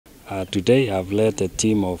Today I've led a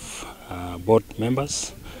team of board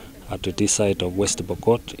members to this site of West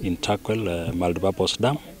Pokot in Takwel Multipurpose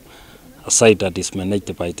Dam, a site that is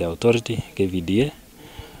managed by the authority, KVDA,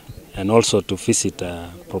 and also to visit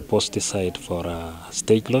a proposed site for a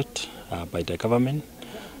state lot by the government.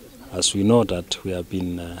 As we know that we have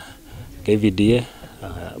been, KVDA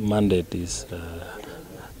mandate is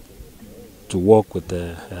to work with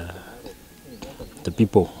the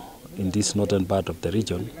people in this northern part of the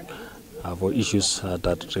region for issues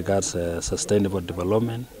that regards sustainable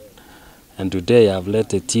development. And today I've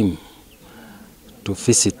led a team to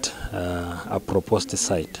visit a proposed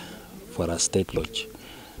site for a state lodge.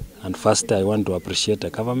 And first I want to appreciate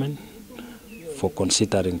the government for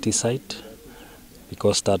considering this site,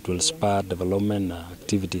 because that will spur development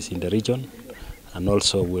activities in the region and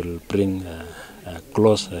also will bring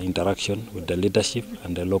close interaction with the leadership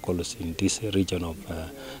and the locals in this region of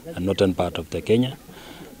the northern part of the Kenya.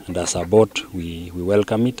 And as a board, we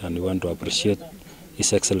welcome it, and we want to appreciate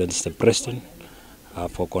His Excellency the President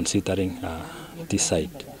for considering this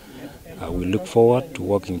site. We look forward to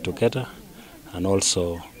working together and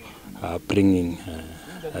also bringing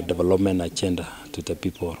a development agenda to the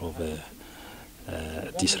people of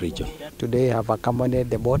this region. Today I have accompanied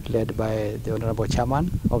the board led by the Honorable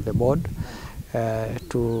Chairman of the board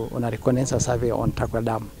on a reconnaissance survey on Takwel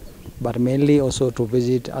Dam, but mainly also to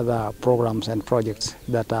visit other programs and projects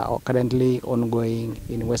that are currently ongoing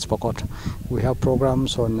in West Pokot. We have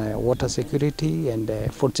programs on water security and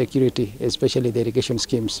food security, especially the irrigation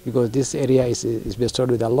schemes, because this area is bestowed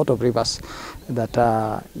with a lot of rivers that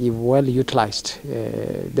if well utilized,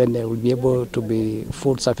 then they will be able to be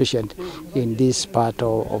food sufficient in this part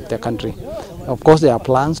of the country. Of course, there are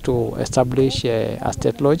plans to establish a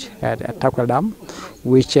state lodge at Takwel Dam,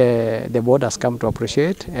 which the board has come to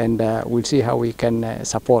appreciate, and we'll see how we can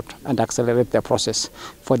support and accelerate the process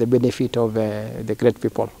for the benefit of the great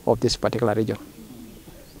people of this particular region.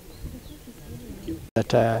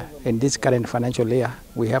 That in this current financial year,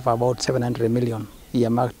 we have about 700 million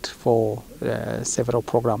earmarked for several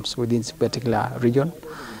programs within this particular region,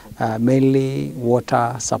 mainly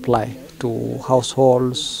water supply to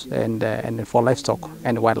households and for livestock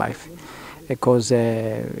and wildlife. Because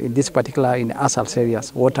in this particular, in ASAL's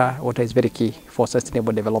areas, water is very key for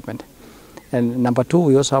sustainable development. And number two,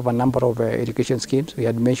 we also have a number of irrigation schemes. We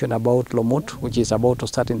had mentioned about Lomut, which is about to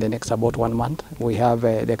start in the next about 1 month. We have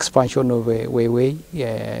the expansion of Weiwei,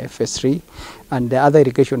 phase 3, and the other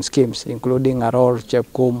irrigation schemes, including Aror,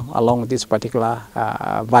 Chepkum, along this particular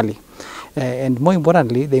valley. And more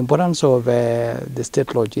importantly, the importance of the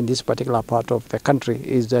state lodge in this particular part of the country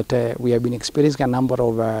is that we have been experiencing a number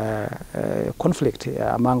of conflict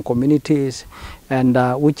among communities, and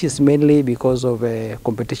which is mainly because of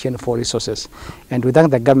competition for resources. And we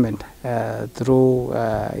thank the government through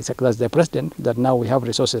His Excellency the President that now we have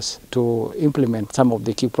resources to implement some of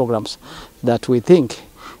the key programs that we think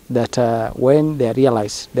that when they are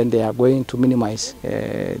realized, then they are going to minimize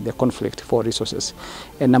the conflict for resources.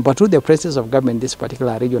 And number two, the presence of government in this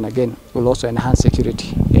particular region again will also enhance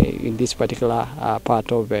security in this particular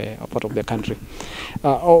part of the country.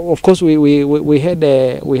 Of course, we had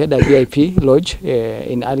a VIP lodge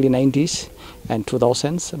in early 90s and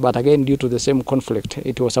 2000s, but again due to the same conflict,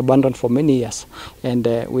 it was abandoned for many years. And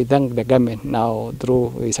we thank the government now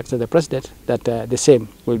through His Excellency the President that the same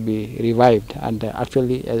will be revived and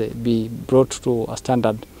actually be brought to a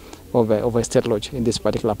standard of a state lodge in this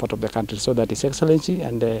particular part of the country, so that His Excellency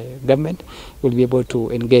and the government will be able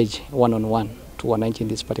to engage one-on-one to in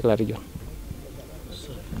this particular region.